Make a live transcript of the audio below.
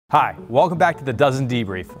Hi, welcome back to the Duzit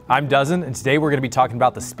Debrief. I'm Duzit, and today we're going to be talking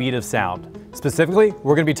about the speed of sound. Specifically,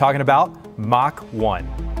 we're going to be talking about Mach 1.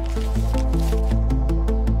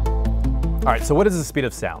 All right, so what is the speed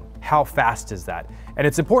of sound? How fast is that? And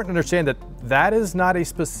it's important to understand that that is not a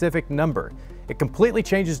specific number. It completely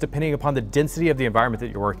changes depending upon the density of the environment that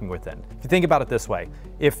you're working within. If you think about it this way,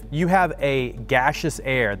 if you have a gaseous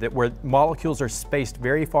air where molecules are spaced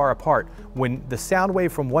very far apart, when the sound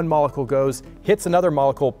wave from one molecule goes, hits another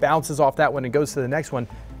molecule, bounces off that one and goes to the next one,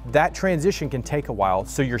 that transition can take a while,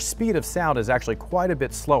 so your speed of sound is actually quite a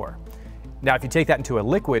bit slower. Now, if you take that into a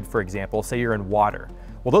liquid, for example, say you're in water,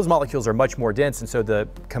 well, those molecules are much more dense, and so the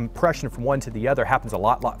compression from one to the other happens a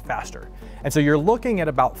lot faster. And so you're looking at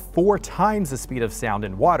about 4 times the speed of sound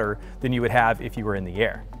in water than you would have if you were in the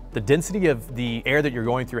air. The density of the air that you're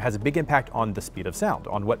going through has a big impact on the speed of sound,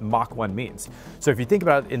 on what Mach 1 means. So if you think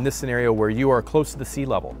about it in this scenario where you are close to the sea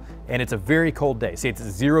level and it's a very cold day, say it's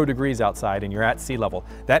 0 degrees outside and you're at sea level,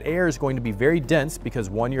 that air is going to be very dense because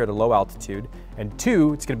 1, you're at a low altitude, and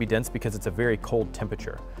 2, it's going to be dense because it's a very cold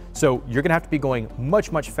temperature. So you're going to have to be going much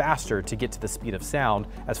faster to get to the speed of sound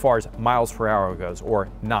as far as miles per hour goes, or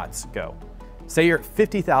knots go. Say you're at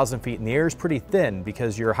 50,000 feet and the air is pretty thin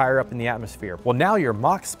because you're higher up in the atmosphere. Well, now your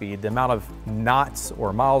Mach speed, the amount of knots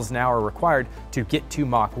or miles an hour required to get to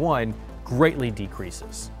Mach 1, greatly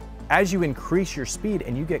decreases. As you increase your speed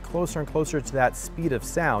and you get closer and closer to that speed of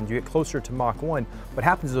sound, you get closer to Mach 1, what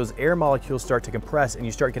happens is those air molecules start to compress and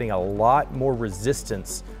you start getting a lot more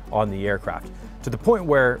resistance on the aircraft. To the point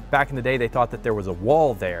where back in the day they thought that there was a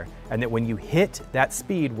wall there, and that when you hit that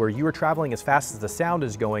speed where you were traveling as fast as the sound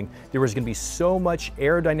is going, there was going to be so much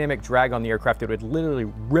aerodynamic drag on the aircraft that it would literally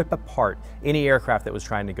rip apart any aircraft that was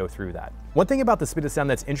trying to go through that. One thing about the speed of sound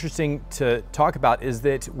that's interesting to talk about is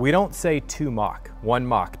that we don't say 2 Mach, 1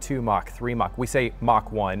 Mach, 2 Mach, 3 Mach. We say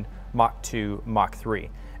Mach 1, Mach 2, Mach 3.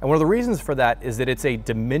 And one of the reasons for that is that it's a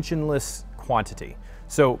dimensionless quantity.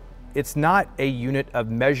 So it's not a unit of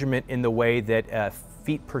measurement in the way that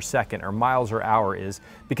feet per second or miles per hour is,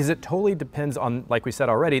 because it totally depends on, like we said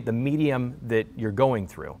already, the medium that you're going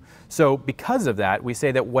through. So because of that, we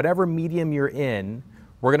say that whatever medium you're in,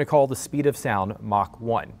 we're going to call the speed of sound Mach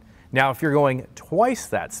 1. Now, if you're going twice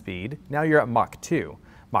that speed, now you're at Mach 2.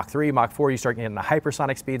 Mach 3, Mach 4, you start getting the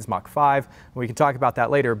hypersonic speeds, Mach 5, and we can talk about that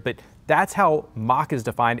later, but that's how Mach is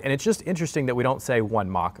defined, and it's just interesting that we don't say 1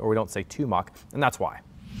 Mach or we don't say 2 Mach, and that's why.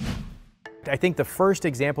 I think the first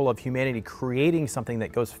example of humanity creating something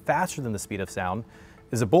that goes faster than the speed of sound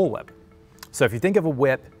is a bullwhip. So if you think of a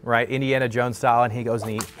whip, right, Indiana Jones style, and he goes and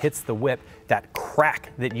he hits the whip, that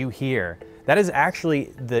crack that you hear, that is actually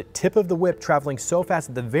the tip of the whip traveling so fast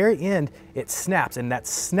at the very end it snaps, and that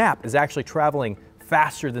snap is actually traveling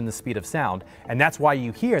faster than the speed of sound, and that's why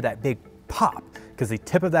you hear that big pop, because the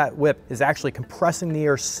tip of that whip is actually compressing the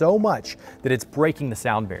air so much that it's breaking the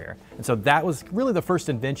sound barrier. And so that was really the first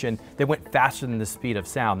invention that went faster than the speed of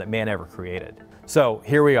sound that man ever created. So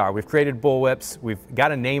here we are, we've created bullwhips, we've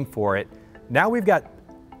got a name for it. Now we've got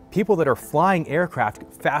people that are flying aircraft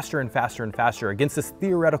faster and faster and faster against this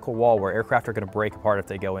theoretical wall where aircraft are going to break apart if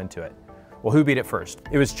they go into it. Well, who beat it first?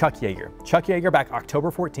 It was Chuck Yeager. Chuck Yeager, back October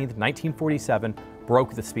 14th, 1947,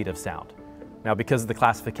 broke the speed of sound. Now, because of the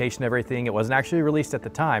classification and everything, it wasn't actually released at the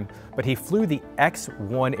time, but he flew the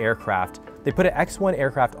X-1 aircraft. They put an X-1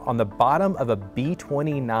 aircraft on the bottom of a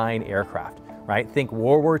B-29 aircraft, right? Think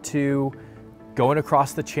World War II, going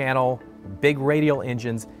across the channel, big radial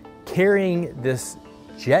engines, carrying this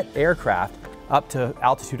jet aircraft up to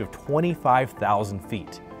altitude of 25,000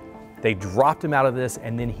 feet. They dropped him out of this,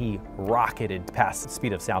 and then he rocketed past the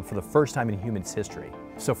speed of sound for the first time in humans' history.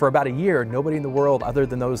 So for about a year, nobody in the world other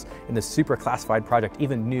than those in the super classified project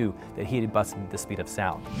even knew that he had busted the speed of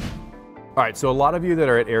sound. All right, so a lot of you that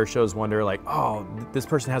are at air shows wonder, like, oh, this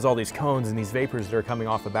person has all these cones and these vapors that are coming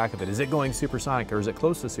off the back of it. Is it going supersonic, or is it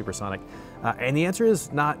close to supersonic? And the answer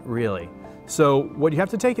is not really. So what you have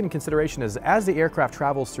to take into consideration is as the aircraft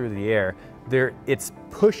travels through the air, it's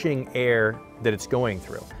pushing air that it's going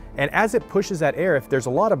through. And as it pushes that air, if there's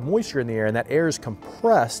a lot of moisture in the air and that air is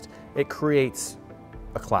compressed, it creates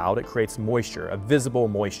a cloud, it creates moisture, a visible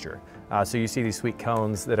moisture. So you see these sweet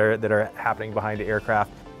cones that are happening behind the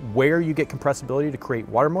aircraft. Where you get compressibility to create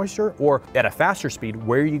water moisture, or at a faster speed,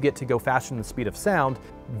 where you get to go faster than the speed of sound,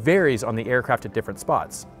 varies on the aircraft at different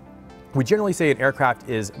spots. We generally say an aircraft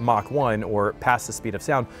is Mach 1 or past the speed of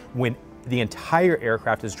sound when the entire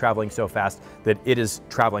aircraft is traveling so fast that it is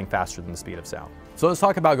traveling faster than the speed of sound. So let's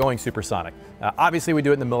talk about going supersonic. Obviously we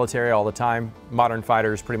do it in the military all the time. Modern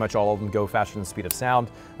fighters, pretty much all of them go faster than the speed of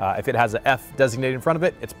sound. If it has an F designated in front of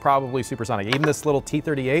it, it's probably supersonic. Even this little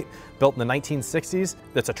T-38 built in the 1960s,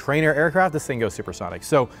 that's a trainer aircraft, this thing goes supersonic.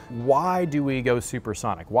 So why do we go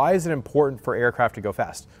supersonic? Why is it important for aircraft to go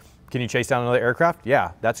fast? Can you chase down another aircraft?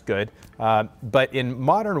 Yeah, that's good. But in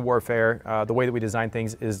modern warfare, the way that we design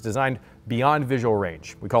things is designed beyond visual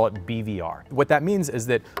range. We call it BVR. What that means is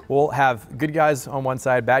that we'll have good guys on one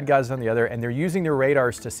side, bad guys on the other, and they're using their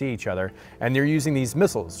radars to see each other. And they're using these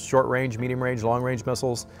missiles, short range, medium range, long range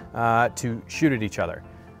missiles, to shoot at each other.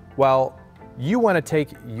 Well, you want to take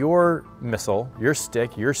your missile, your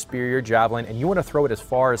stick, your spear, your javelin, and you want to throw it as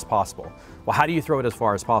far as possible. Well, how do you throw it as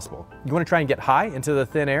far as possible? You want to try and get high into the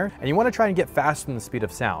thin air, and you want to try and get faster than the speed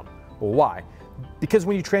of sound. Well, why? Because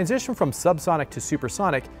when you transition from subsonic to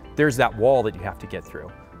supersonic, there's that wall that you have to get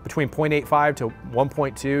through. Between 0.85 to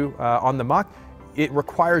 1.2 on the Mach, it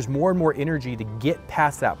requires more and more energy to get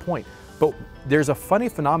past that point. But there's a funny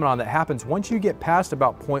phenomenon that happens once you get past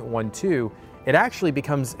about 0.12, it actually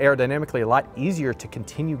becomes aerodynamically a lot easier to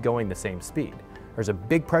continue going the same speed. There's a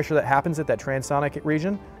big pressure that happens at that transonic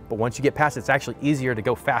region, but once you get past it, it's actually easier to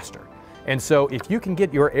go faster. And so if you can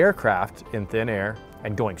get your aircraft in thin air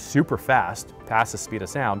and going super fast, past the speed of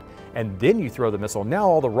sound, and then you throw the missile, now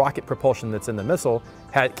all the rocket propulsion that's in the missile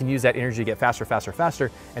can use that energy to get faster, faster,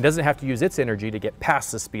 faster, and doesn't have to use its energy to get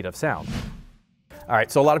past the speed of sound. All right,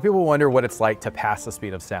 so a lot of people wonder what it's like to pass the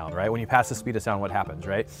speed of sound, right? When you pass the speed of sound, what happens,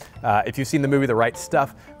 right? If you've seen the movie The Right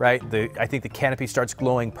Stuff, right, I think the canopy starts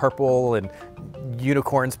glowing purple and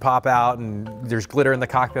unicorns pop out and there's glitter in the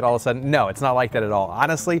cockpit all of a sudden. No, it's not like that at all.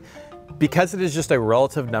 Honestly, because it is just a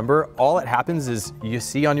relative number, all that happens is you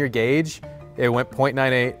see on your gauge, it went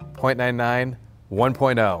 0.98, 0.99,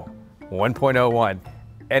 1.0, 1.01.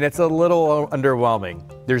 And it's a little underwhelming.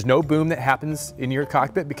 There's no boom that happens in your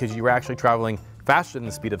cockpit because you were actually traveling faster than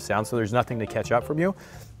the speed of sound, so there's nothing to catch up from you.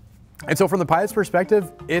 And so from the pilot's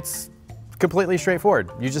perspective, it's completely straightforward.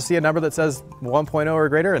 You just see a number that says 1.0 or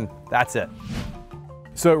greater, and that's it.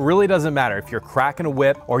 So it really doesn't matter if you're cracking a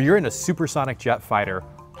whip or you're in a supersonic jet fighter,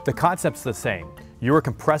 the concept's the same. You are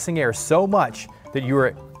compressing air so much that you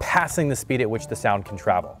are passing the speed at which the sound can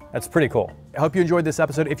travel. That's pretty cool. I hope you enjoyed this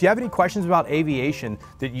episode. If you have any questions about aviation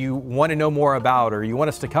that you want to know more about or you want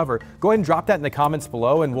us to cover, go ahead and drop that in the comments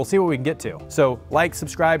below and we'll see what we can get to. So like,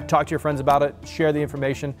 subscribe, talk to your friends about it, share the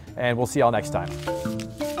information, and we'll see y'all next time.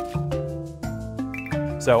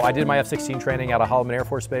 So I did my F-16 training out of Holloman Air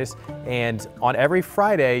Force Base, and on every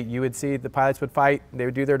Friday you would see the pilots would fight, they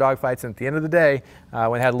would do their dog fights, and at the end of the day,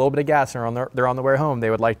 when they had a little bit of gas and they're on the way home,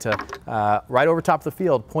 they would like to, right over top of the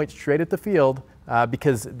field, point straight at the field,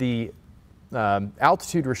 because the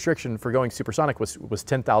altitude restriction for going supersonic was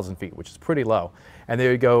 10,000 feet, which is pretty low. And they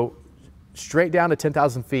would go straight down to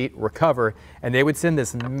 10,000 feet, recover, and they would send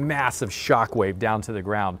this massive shockwave down to the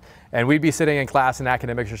ground. And we'd be sitting in class in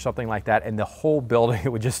academics or something like that, and the whole building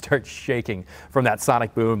would just start shaking from that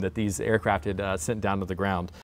sonic boom that these aircraft had sent down to the ground.